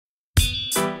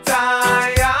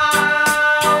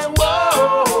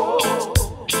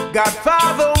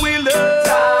Godfather, we love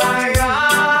you.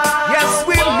 Yes,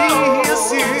 we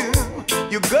miss you.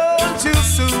 You're gone too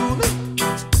soon.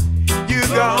 You're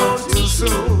gone too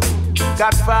soon.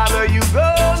 Godfather, you're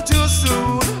gone too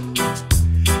soon.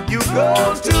 You're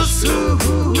gone too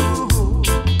soon.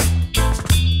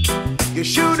 You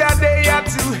should have there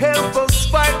to help us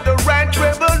fight the right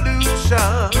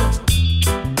revolution.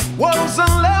 Wolves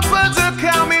and leopards are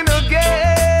coming again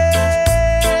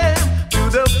to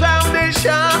the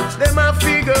foundation. Them a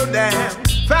figure down.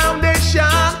 Foundation,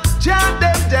 jot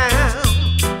them down.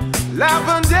 Love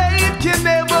and hate can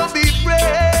never be friends.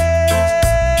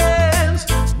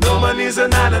 No man is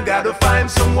an island, gotta find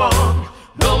someone.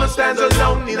 No man stands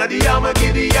alone in the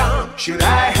Armageddon. Should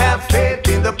I have faith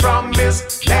in the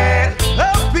promised land?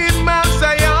 Up in Mount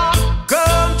Zion,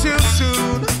 gone too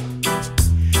soon.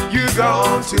 You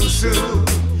gone too soon.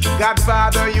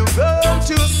 Godfather, you gone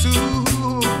too soon.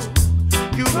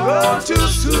 You gone too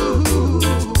soon.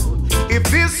 If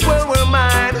this world were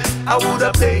mine, I would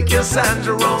have played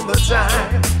Cassandra on the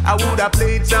time. I would have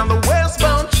played down the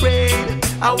westbound train.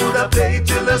 I would have played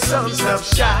till the sun stopped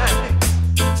shine.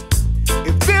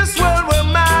 If this world were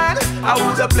mine, I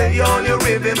would have played all your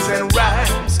rhythms and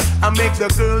rhymes. I make the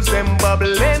girls them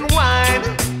bubble and whine,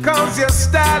 cause your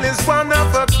style is one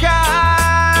of a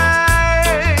kind.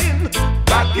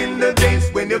 Back in the days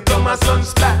when you come a sun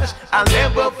splash, I'll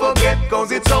never forget,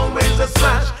 cause it's always a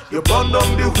smash. You burn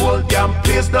down the whole damn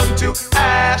place down to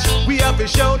ash. We have to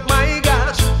shout, my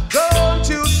gosh, gone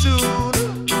too soon.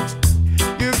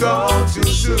 You gone too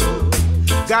soon.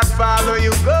 Godfather,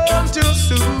 you gone too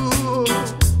soon.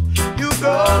 You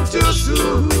gone too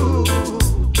soon.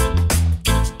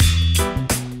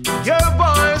 Your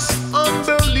voice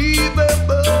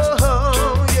unbelievable,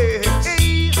 yeah.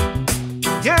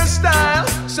 Your style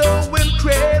so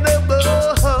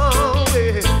incredible,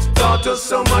 yeah. Taught us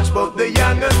so much both the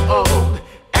young and old,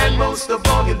 and most of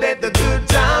all you let the good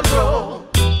times roll.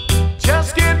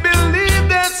 Just can't believe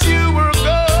that you were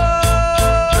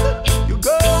gone. You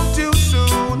gone too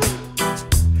soon.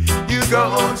 You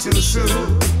gone too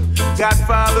soon.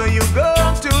 Godfather, you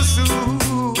gone too soon.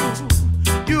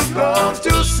 You gone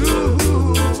too soon.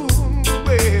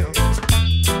 Well,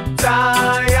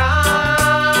 Zion,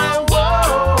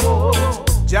 whoa.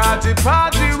 Judgy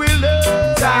Party, we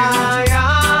love Zion,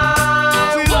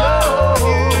 we love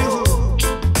you.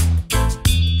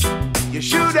 You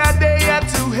should have there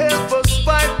to help us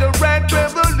fight the right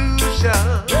revolution.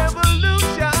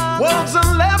 Wolves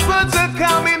and leopards are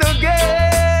coming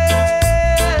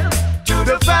again to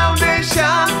the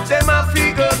foundation. Them a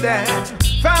figure down.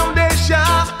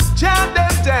 Foundation, jot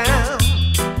them down.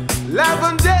 Love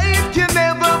and hate can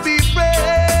never be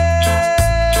friends.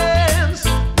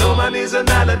 No man is an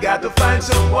island, got to find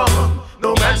someone.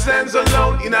 No man stands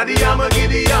alone in the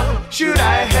Armageddon. Should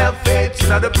I have faith in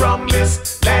the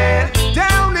promised land?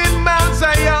 Down in Mount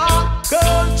Zion,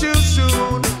 gone too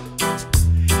soon.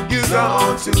 You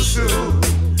gone too soon.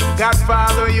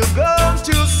 Godfather, you gone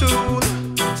too soon.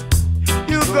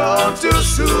 You gone too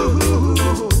soon.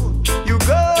 You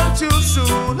gone too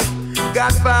soon.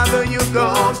 Godfather, you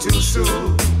gone too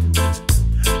soon.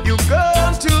 You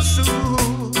gone too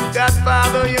soon.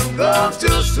 Godfather, you gone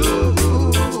too soon.